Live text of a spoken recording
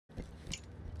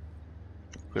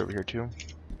Clear over here too.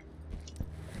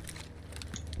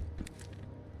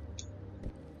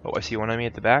 Oh, I see one enemy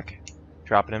at the back.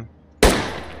 Dropping him.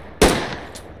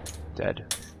 Dead.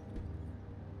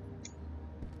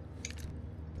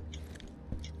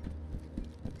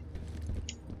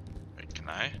 Wait, can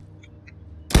I?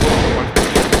 One.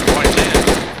 Oh, I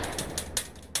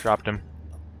can. Dropped him.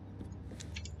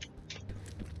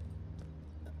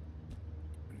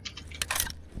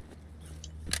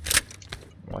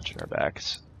 Watching our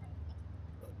backs.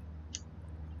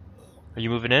 Are you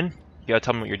moving in? You gotta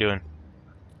tell me what you're doing.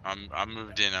 I'm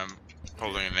moved in. I'm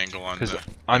holding an angle on Cause the.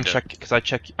 I'm window. check. Cause I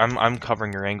check. I'm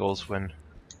covering your angles when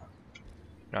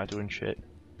you're not doing shit.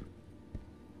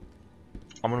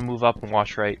 I'm gonna move up and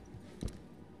watch right.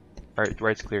 Alright,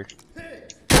 right's clear.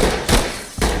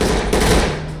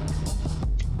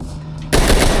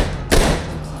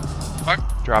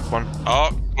 Fuck. Drop one.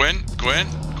 Oh, Gwen.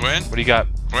 What do you got?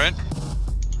 Gwen.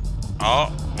 Oh,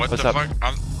 what What's the up? fuck?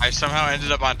 I somehow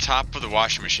ended up on top of the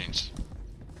washing machines.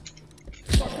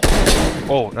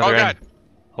 Oh, another Oh god. end.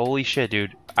 Holy shit,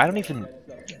 dude. I don't even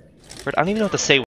know what to say.